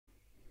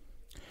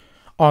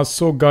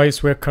So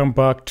guys, welcome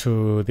back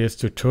to this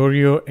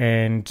tutorial,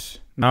 and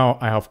now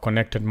I have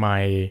connected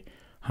my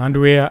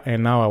hardware,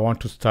 and now I want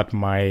to start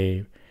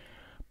my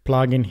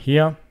plugin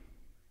here.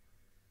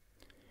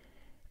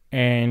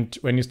 And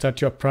when you start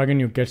your plugin,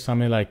 you get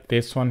something like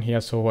this one here.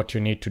 So what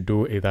you need to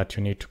do is that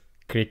you need to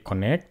click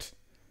connect,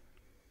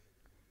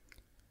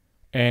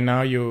 and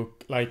now you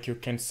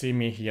can see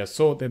me here.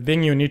 So the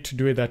thing you need to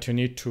do is that you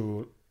need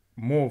to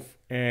move,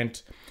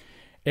 and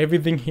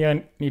everything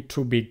here need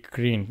to be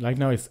green. Like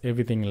now it's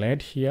everything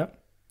red here,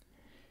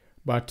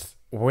 but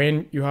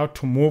when you have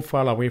to move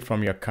far away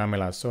from your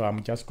camera. So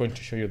I'm just going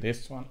to show you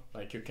this one.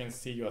 Like you can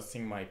see, you are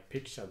seeing my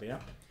picture there.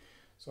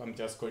 So I'm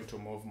just going to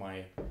move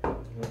my,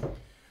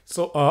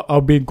 so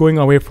I'll be going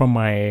away from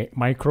my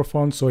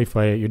microphone. So if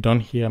you don't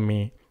hear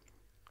me,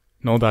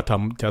 know that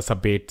I'm just a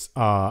bit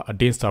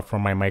distant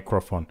from my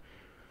microphone.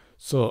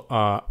 So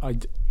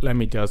let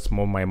me just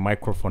move my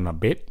microphone a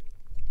bit.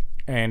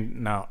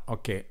 And now,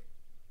 okay,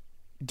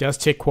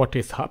 just check what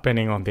is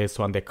happening on this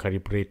one, the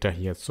calibrator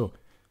here. So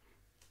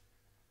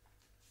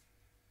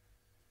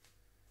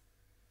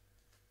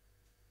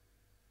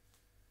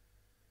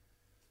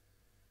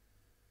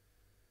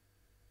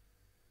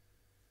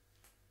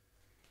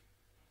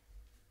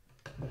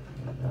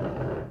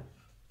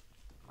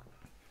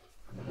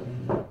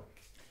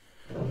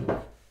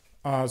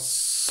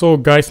so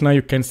guys, now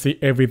you can see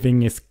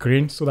everything is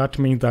green. So that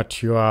means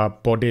that your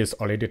body is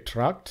already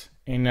tracked,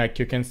 and like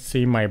you can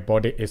see my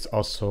body is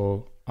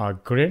also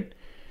green.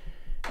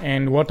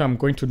 And what I'm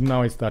going to do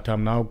now is that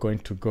I'm now going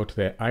to go to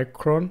the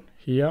icon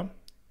here,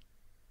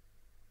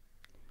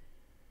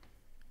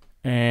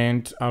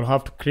 and I'll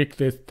have to click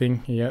this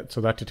thing here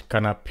so that it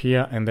can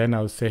appear, and then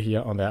I'll say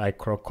here on the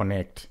icon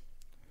connect.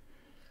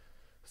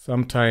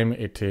 Sometime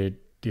it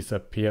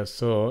disappears,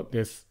 so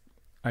this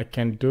I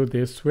can do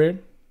this way.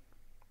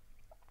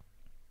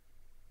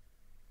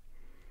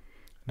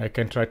 I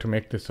can try to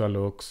make this one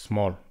look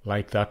small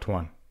like that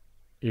one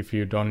if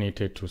you don't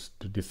need it to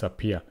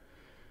disappear.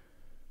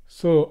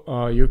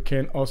 So you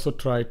can also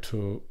try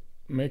to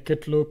make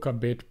it look a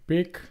bit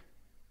big.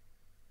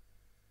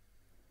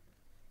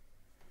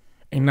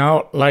 And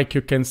now, like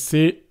you can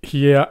see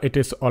here, it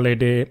is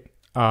already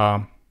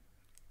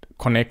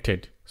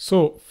connected.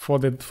 So for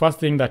the first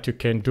thing that you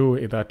can do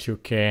is that you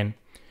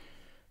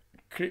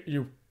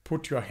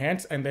put your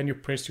hands, and then you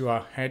press your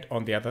head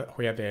on the other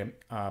where the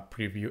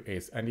preview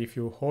is. And if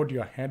you hold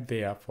your head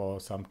there for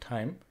some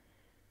time,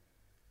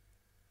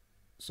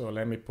 so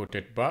let me put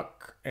it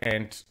back,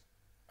 and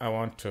I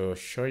want to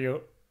show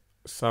you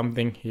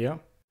something here.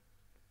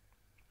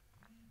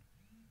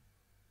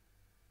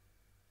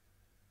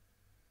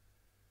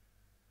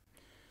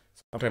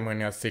 Sometimes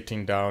when you're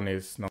sitting down,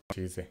 it's not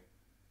easy.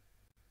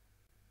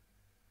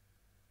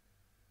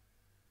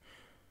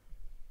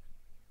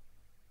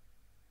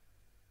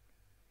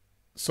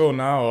 So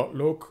now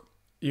look,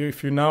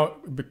 if you now,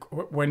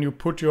 when you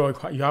put you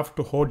have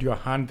to hold your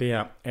hand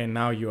there, and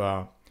now you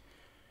are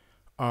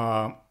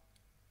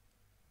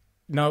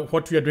now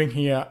what we are doing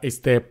here is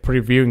the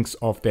previewings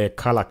of the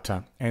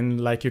character. And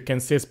like you can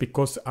see, it's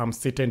because I'm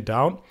sitting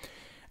down,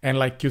 and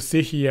like you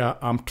see here,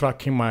 I'm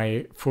tracking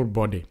my full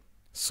body.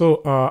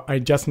 So I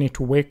just need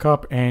to wake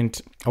up, and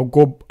I'll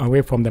go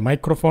away from the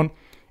microphone,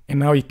 and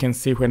now you can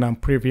see when I'm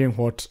previewing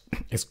what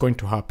is going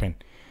to happen.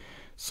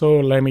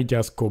 So let me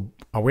just go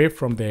away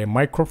from the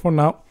microphone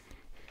now.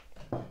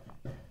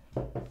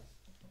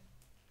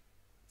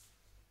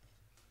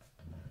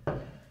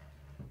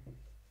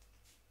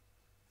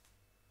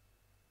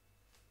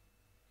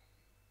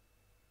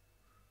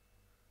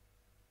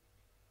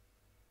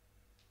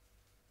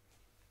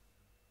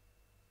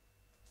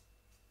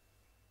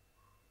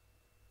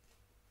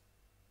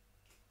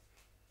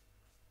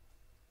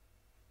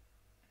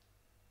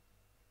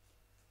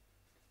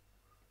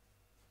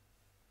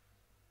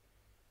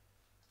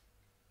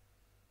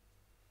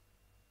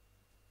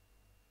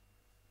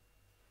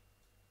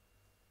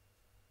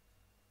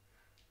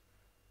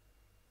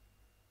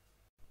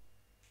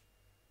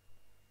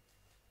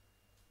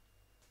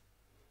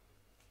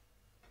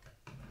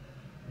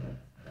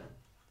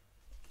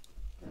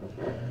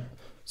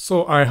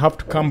 So I have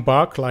to come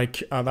back,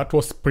 like that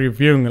was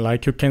previewing.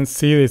 Like you can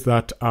see is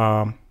that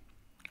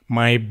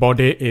my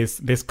body is,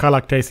 this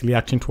character is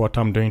reacting to what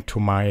I'm doing to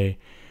my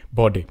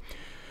body.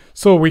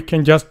 So we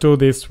can just do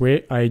this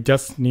way. I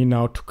just need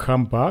now to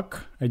come back.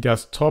 I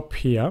just stop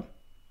here,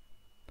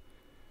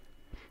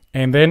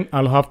 and then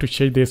I'll have to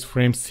change these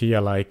frames here.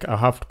 Like I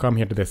have to come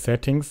here to the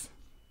settings,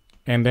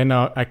 and then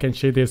I can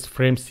change these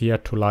frames here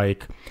to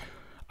like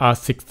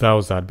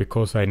 6000,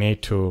 because I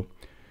need to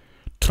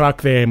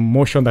track the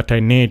motion that I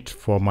need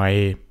for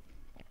my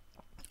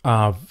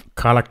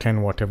character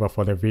and whatever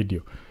for the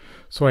video.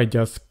 So I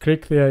just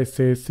click there, I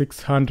say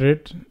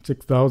 600,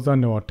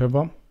 6000 or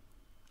whatever,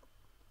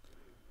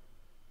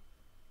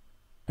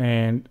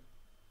 and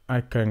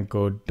I can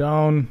go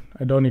down.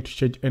 I don't need to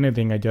change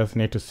anything. I just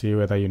need to see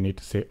whether you need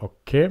to say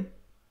okay,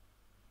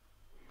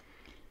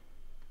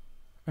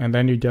 and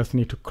then you just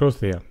need to close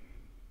there.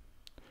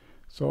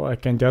 So I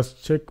can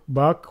just check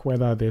back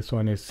whether this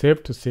one is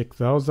saved to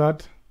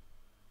 6000.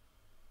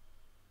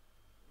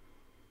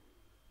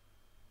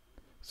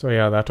 So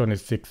yeah, that one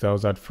is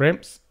 6000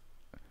 frames.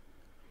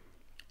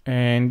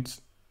 And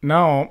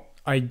now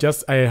I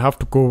have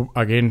to go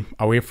again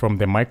away from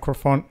the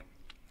microphone,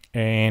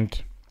 and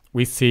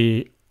we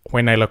see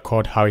when I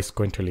record how it's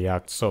going to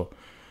react. So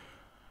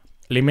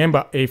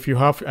remember, if you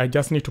have, I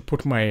just need to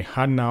put my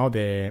hand now.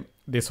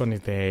 This one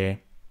is the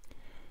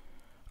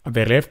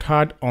left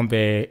hand on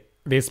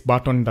this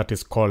button that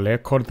is called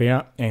record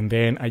there, and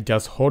then I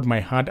just hold my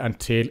hand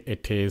until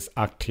it is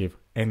active,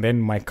 and then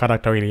my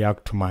character will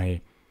react to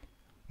my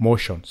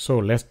motion. So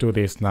let's do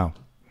this now.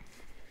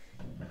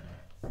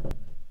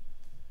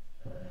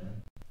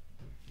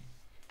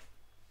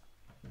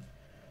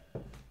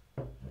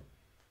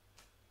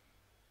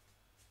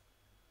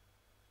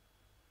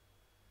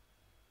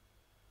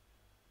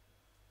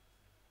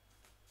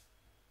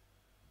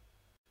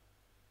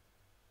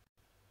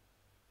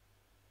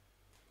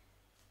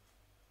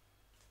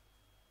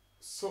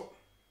 So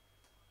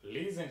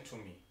listen to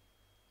me.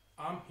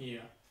 I'm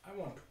here. I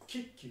want to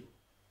kick you,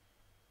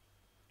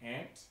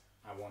 and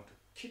I want to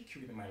kick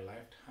you with my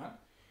left hand,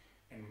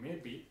 and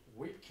maybe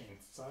we can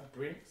start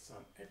doing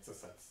some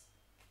exercise.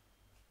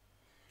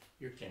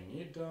 You can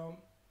kneel down,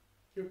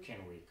 you can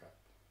wake up,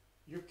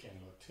 you can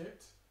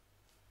rotate,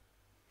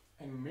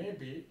 and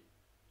maybe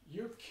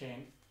you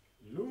can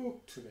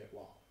look to the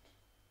world.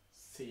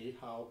 See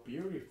how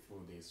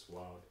beautiful this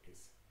world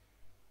is.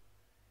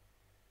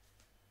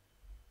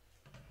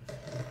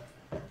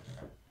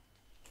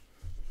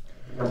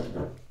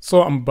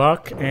 So I'm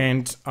back,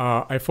 and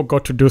I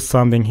forgot to do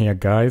something here,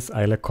 guys.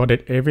 I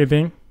recorded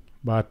everything,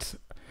 but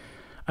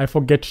I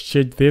forget to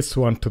change this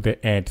one to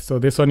the end. So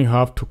this one, you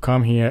have to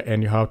come here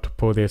and you have to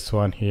pull this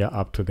one here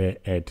up to the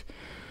end.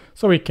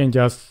 So we can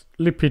just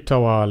repeat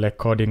our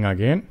recording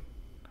again.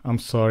 I'm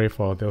sorry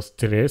for those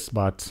delays,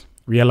 but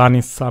we are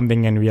learning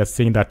something and we are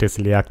seeing that it's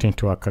reacting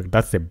to our character.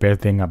 That's the best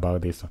thing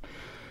about this one.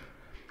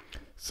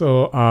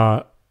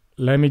 So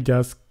let me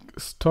just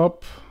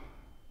stop.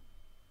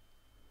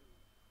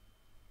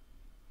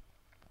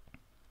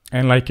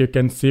 And like you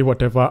can see,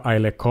 whatever I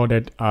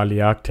recorded, I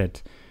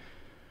reacted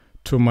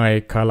to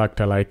my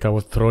character. Like I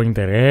was throwing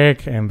the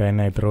egg and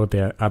then I throw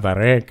the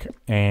other egg,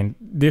 and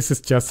this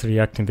is just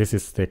reacting. This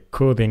is the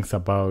cool things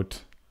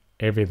about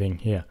everything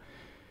here.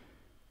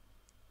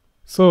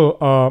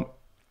 So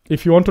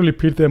if you want to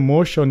repeat the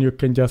motion, you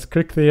can just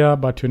click there,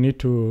 but you need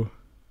to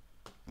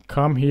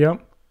come here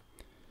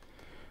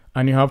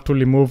and you have to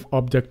remove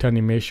object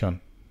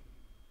animation.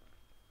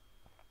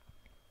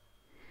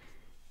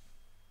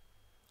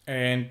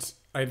 And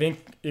I think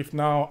if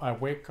now I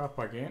wake up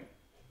again,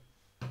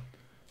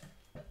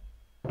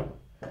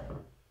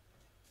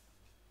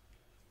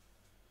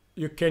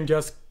 you can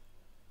just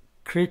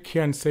click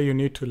here and say you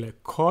need to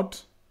record,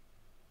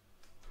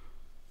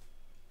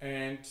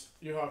 and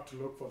you have to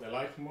look for the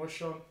light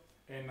motion,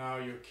 and now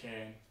you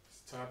can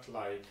start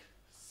like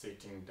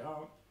sitting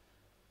down,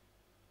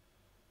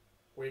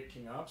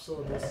 waking up.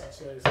 So this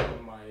chair is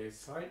on my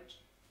side,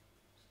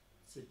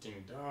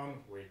 sitting down,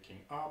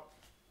 waking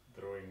up,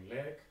 throwing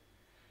leg.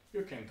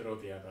 You can throw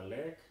the other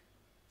leg.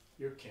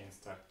 You can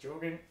start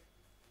jogging,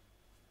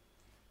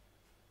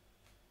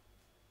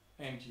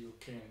 and you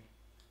can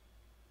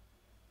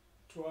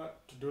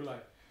to do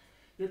like,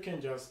 you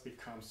can just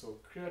become so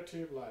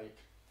creative. Like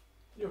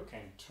you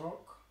can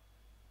talk,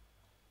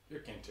 you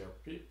can tell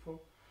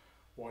people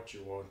what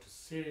you want to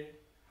say,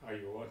 how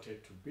you want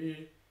it to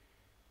be.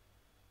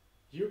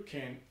 You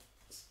can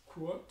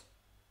squat,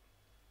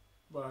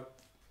 but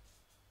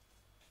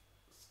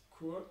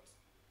squat,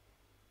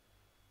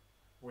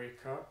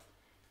 wake up,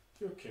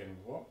 you can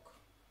walk,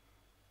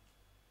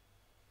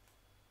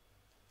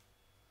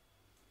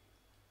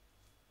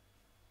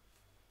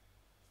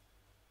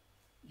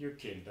 you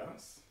can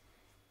dance,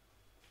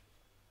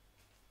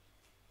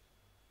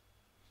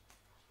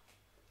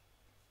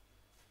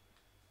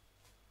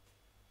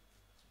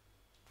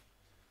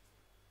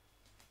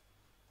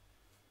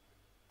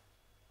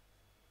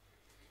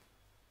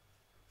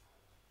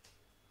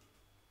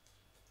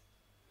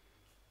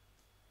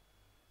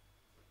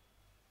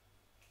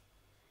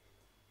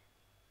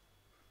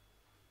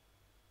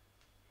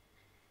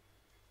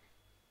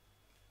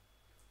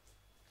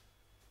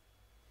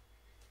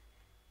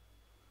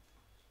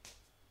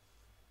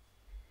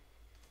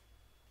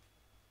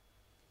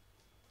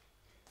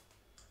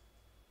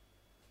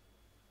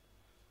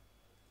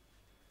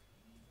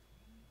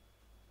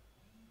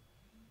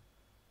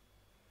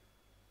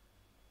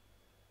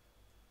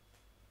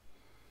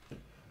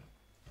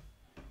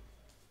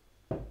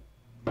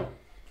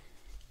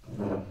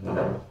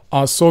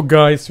 so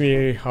guys,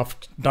 we have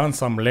done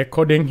some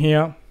recording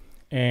here,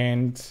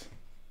 and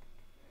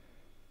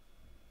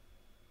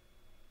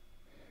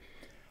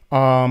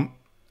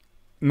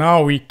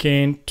now we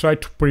can try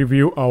to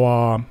preview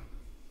our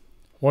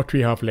what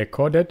we have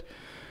recorded.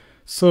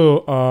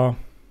 So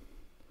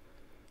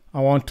I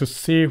want to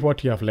see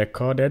what you have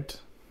recorded,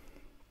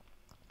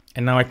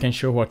 and now I can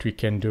show what we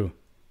can do.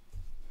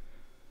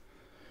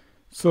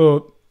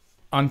 So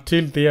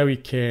until there, we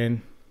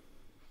can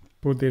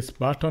put this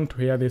button to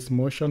where this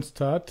motion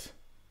starts,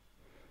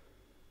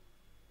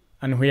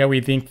 and where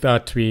we think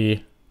that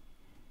we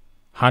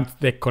had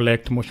the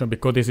correct motion,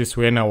 because this is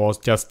when I was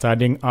just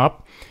starting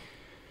up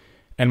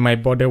and my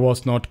body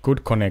was not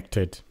good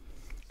connected.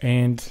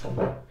 And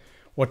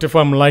whatever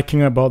I'm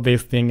liking about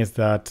this thing is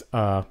that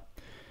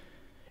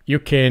you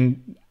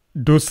can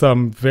do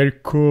some very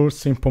cool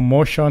simple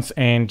motions,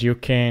 and you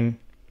can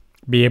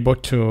be able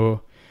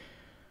to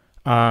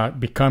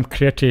become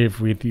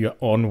creative with your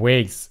own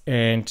ways.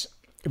 And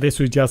this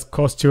will just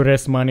cost you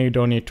less money. You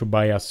don't need to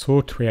buy a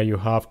suit where you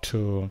have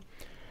to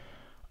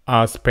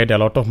spend a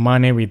lot of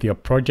money with your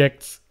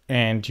projects,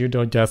 and you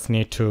don't just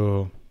need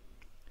to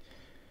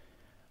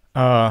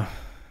have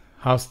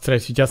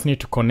stress. You just need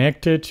to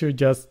connect it. You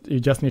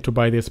just need to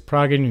buy this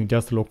plugin. You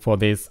just look for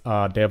this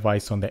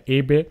device on the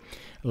eBay.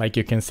 Like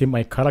you can see,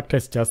 my character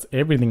is just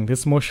everything.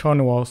 This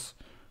motion was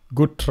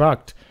good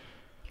tracked.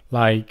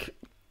 Like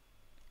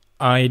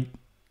I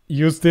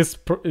used this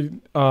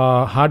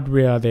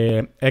hardware,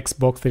 the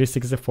Xbox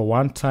 360, for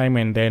one time,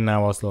 and then I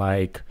was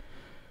like,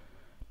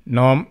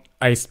 no,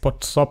 I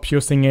stopped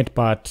using it.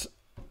 But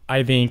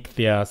I think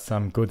there are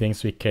some good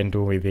things we can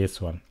do with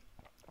this one.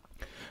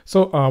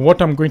 So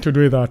what I'm going to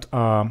do is that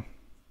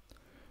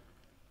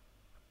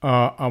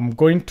I'm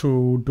going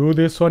to do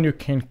this one. You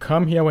can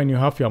come here when you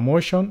have your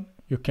motion.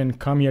 You can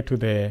come here to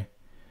the,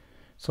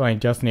 so I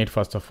just need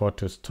first of all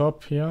to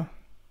stop here,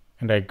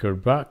 and I go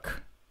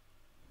back,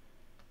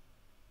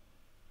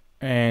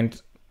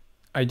 and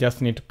I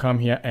just need to come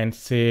here and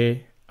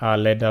say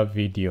ladder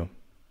video.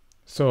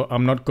 So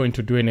I'm not going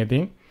to do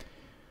anything.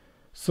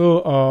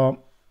 So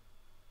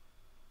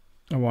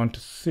I want to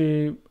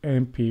say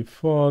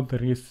MP4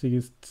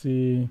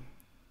 360.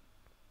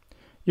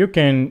 You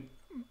can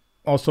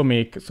also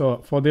make, so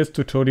for this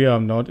tutorial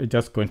I'm not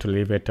just going to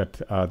leave it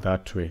at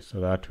that way, so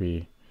that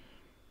way,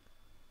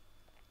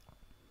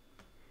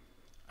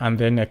 and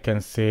then I can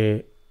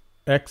say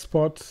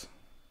export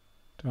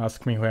to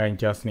ask me where I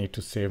just need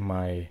to save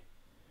my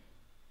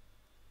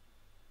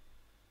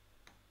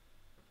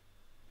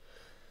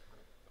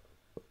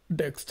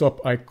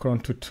desktop icon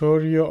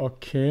tutorial.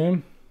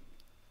 Okay,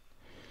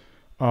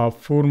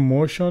 full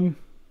motion.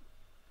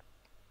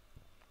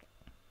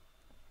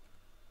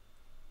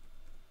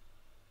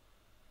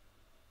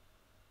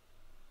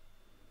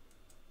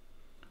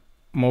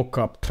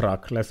 Mocap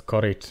track, let's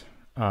call it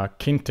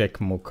Kinect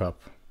mocap.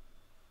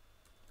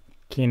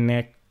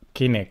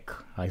 Kinect,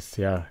 I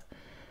see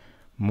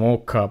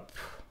mocap.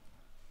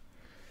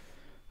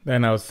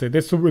 Then I'll say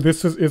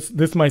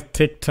this might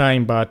take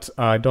time, but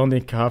I don't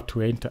think I have to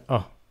enter.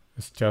 Oh,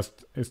 it's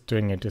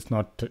doing it. It's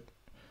not.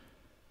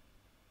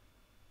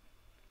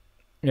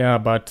 Yeah,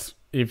 but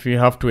if you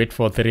have to wait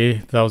for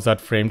 3000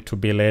 frames to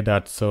be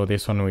laddered, so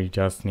this one we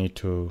just need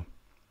to.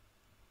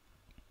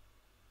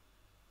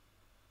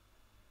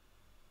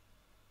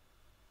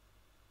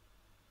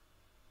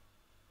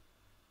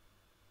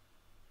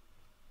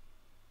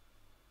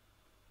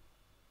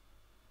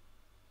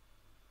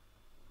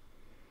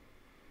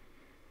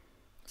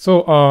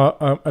 So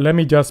let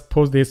me just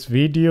pause this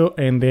video,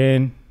 and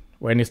then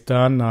when it's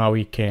done, now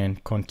we can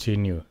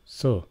continue.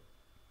 So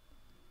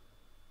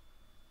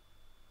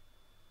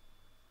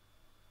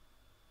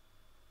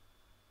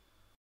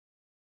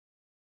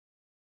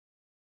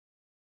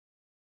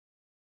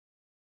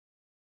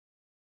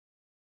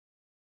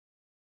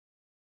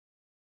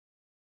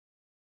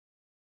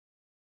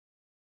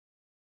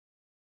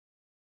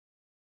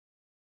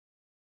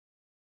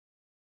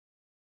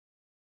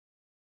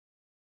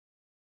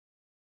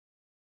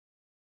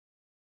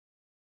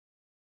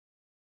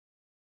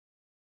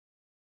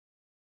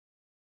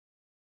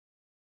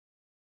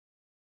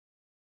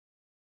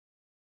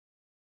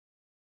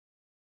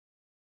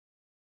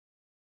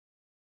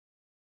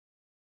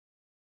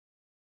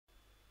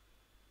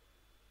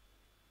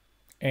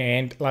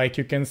and like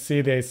you can see,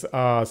 there's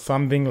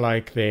something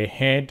like the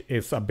head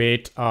is a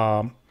bit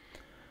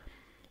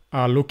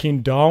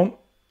looking down,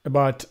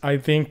 but I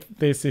think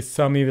this is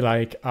something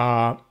like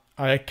I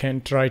can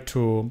try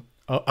to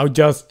I'll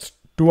just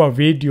do a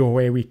video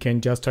where we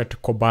can just try to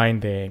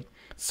combine the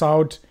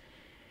sound.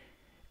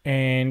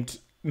 And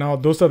now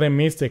those are the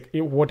mistakes.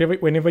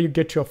 Whenever you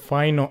get your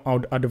final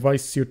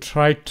advice, you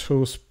try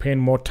to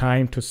spend more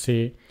time to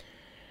see,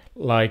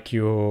 like,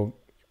 you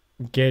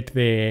get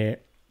the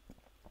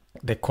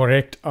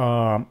correct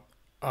motion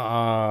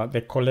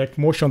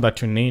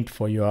that you need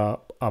for your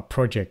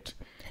project.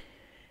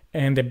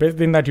 And the best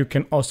thing that you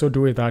can also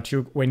do is that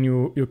you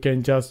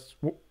can just,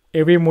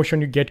 every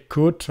motion you get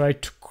good, try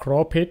to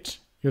crop it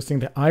using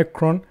the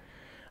Iclone.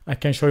 I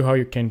can show you how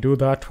you can do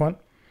that one.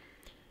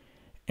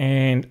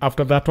 And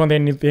after that one,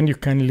 then you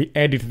can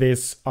edit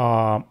this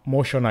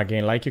motion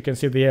again. Like you can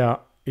see there,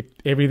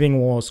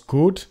 everything was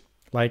good.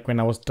 Like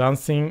when I was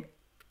dancing,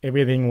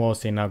 everything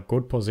was in a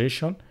good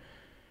position.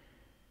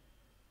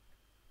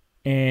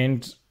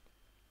 And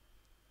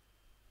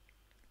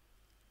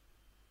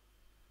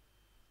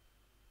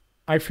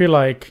I feel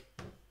like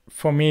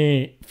for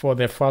me, for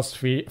the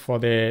first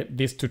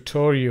this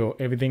tutorial,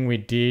 everything we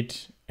did,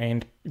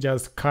 and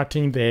just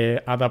cutting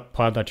the other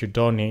part that you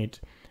don't need,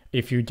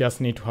 if you just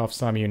need to have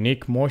some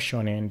unique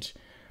motion, and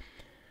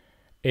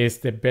is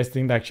the best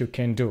thing that you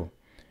can do.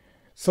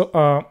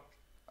 So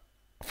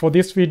for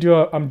this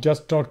video, I'm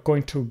just not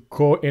going to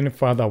go any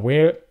further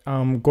away.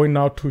 I'm going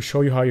now to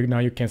show you how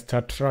you can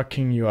start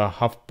tracking your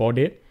half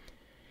body.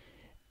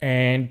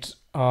 And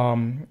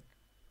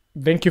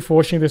thank you for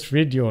watching this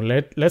video.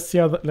 Let's see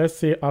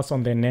us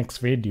on the next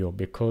video,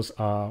 because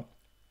I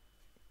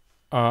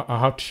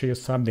have to show you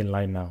something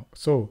right now.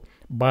 So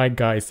bye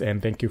guys,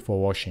 and thank you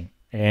for watching,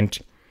 and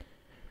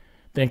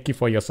thank you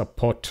for your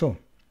support too.